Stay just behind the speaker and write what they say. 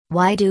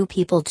Why do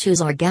people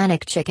choose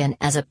organic chicken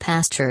as a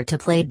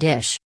pasture-to-plate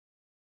dish?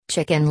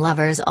 Chicken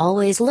lovers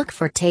always look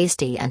for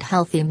tasty and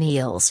healthy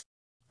meals.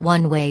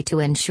 One way to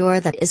ensure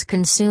that is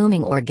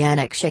consuming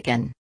organic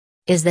chicken.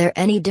 Is there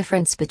any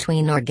difference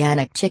between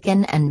organic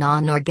chicken and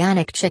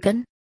non-organic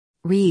chicken?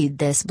 Read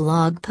this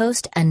blog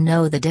post and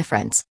know the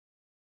difference.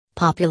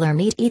 Popular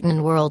meat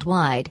eaten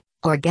worldwide,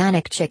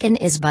 organic chicken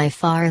is by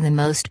far the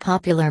most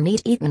popular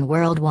meat eaten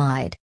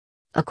worldwide.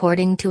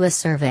 According to a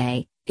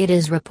survey, it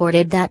is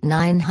reported that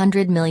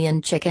 900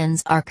 million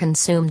chickens are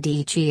consumed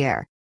each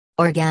year.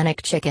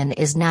 Organic chicken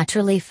is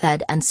naturally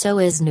fed and so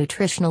is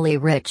nutritionally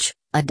rich,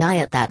 a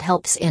diet that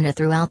helps in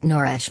throughout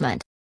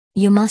nourishment.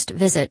 You must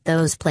visit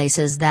those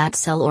places that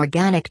sell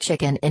organic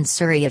chicken in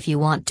Surrey if you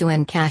want to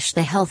encash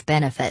the health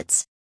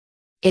benefits.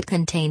 It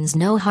contains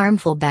no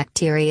harmful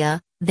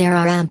bacteria. There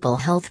are ample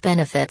health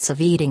benefits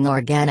of eating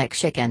organic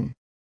chicken.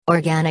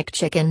 Organic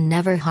chicken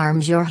never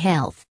harms your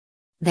health.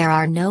 There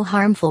are no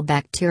harmful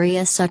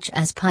bacteria such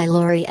as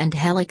pylori and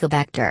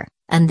helicobacter,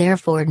 and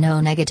therefore no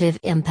negative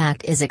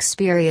impact is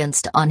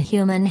experienced on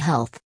human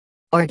health.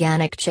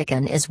 Organic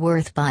chicken is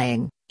worth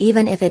buying,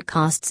 even if it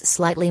costs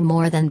slightly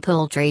more than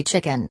poultry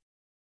chicken.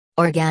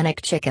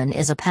 Organic chicken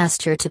is a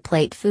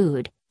pasture-to-plate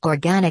food.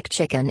 Organic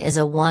chicken is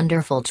a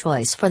wonderful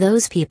choice for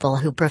those people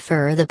who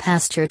prefer the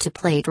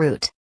pasture-to-plate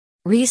route.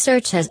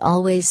 Research has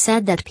always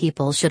said that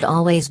people should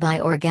always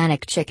buy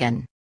organic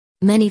chicken.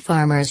 Many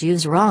farmers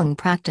use wrong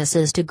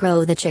practices to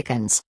grow the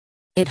chickens.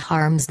 It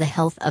harms the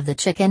health of the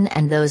chicken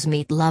and those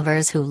meat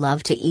lovers who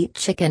love to eat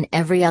chicken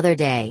every other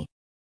day.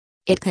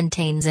 It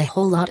contains a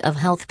whole lot of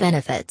health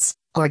benefits.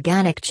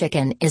 Organic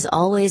chicken is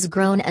always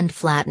grown and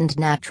flattened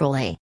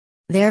naturally.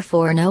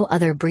 Therefore, no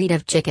other breed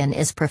of chicken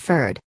is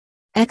preferred.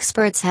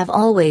 Experts have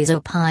always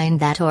opined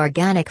that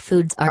organic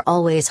foods are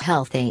always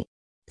healthy.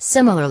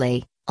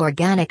 Similarly,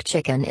 organic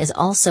chicken is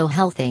also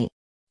healthy.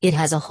 It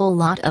has a whole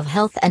lot of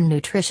health and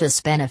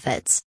nutritious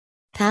benefits.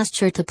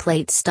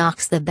 Pasture-to-plate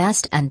stocks the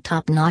best and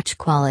top-notch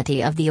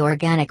quality of the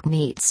organic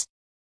meats.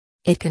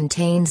 It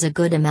contains a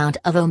good amount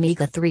of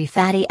omega-3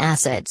 fatty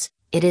acids.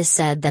 It is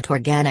said that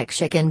organic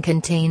chicken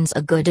contains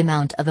a good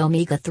amount of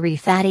omega-3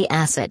 fatty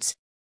acids.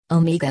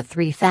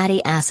 Omega-3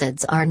 fatty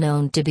acids are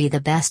known to be the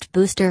best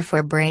booster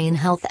for brain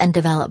health and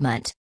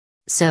development.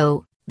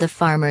 So, the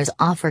farmers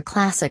offer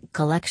classic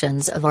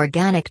collections of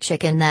organic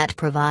chicken that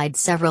provide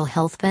several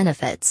health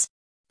benefits.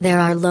 There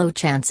are low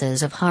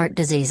chances of heart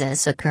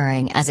diseases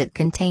occurring as it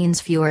contains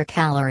fewer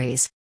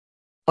calories.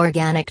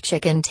 Organic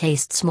chicken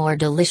tastes more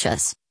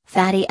delicious.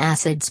 Fatty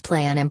acids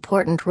play an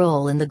important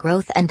role in the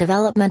growth and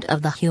development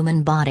of the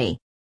human body.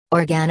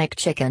 Organic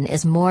chicken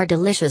is more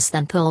delicious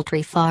than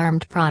poultry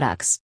farmed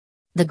products.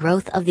 The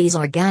growth of these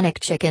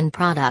organic chicken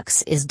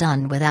products is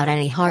done without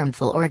any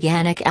harmful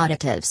organic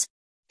additives.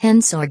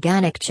 Hence,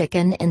 organic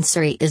chicken in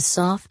Surrey is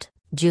soft,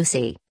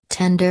 juicy,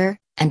 tender,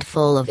 and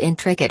full of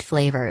intricate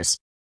flavors.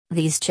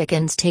 These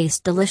chickens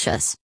taste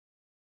delicious.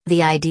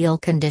 The ideal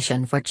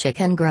condition for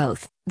chicken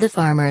growth: the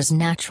farmers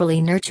naturally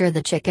nurture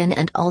the chicken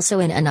and also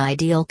in an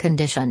ideal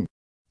condition.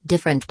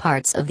 Different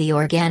parts of the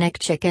organic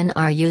chicken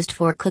are used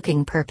for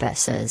cooking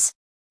purposes.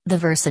 The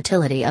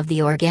versatility of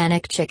the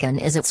organic chicken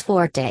is its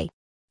forte.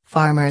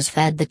 Farmers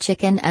fed the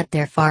chicken at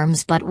their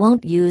farms but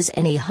won't use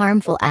any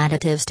harmful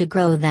additives to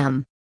grow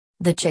them.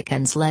 The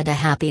chickens led a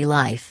happy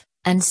life,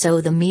 and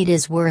so the meat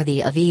is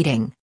worthy of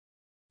eating.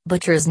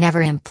 Butchers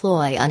never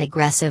employ an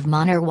aggressive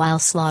manner while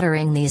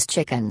slaughtering these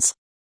chickens.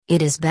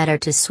 It is better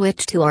to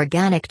switch to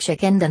organic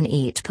chicken than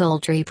eat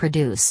poultry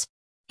produce.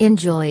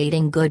 Enjoy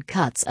eating good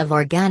cuts of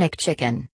organic chicken.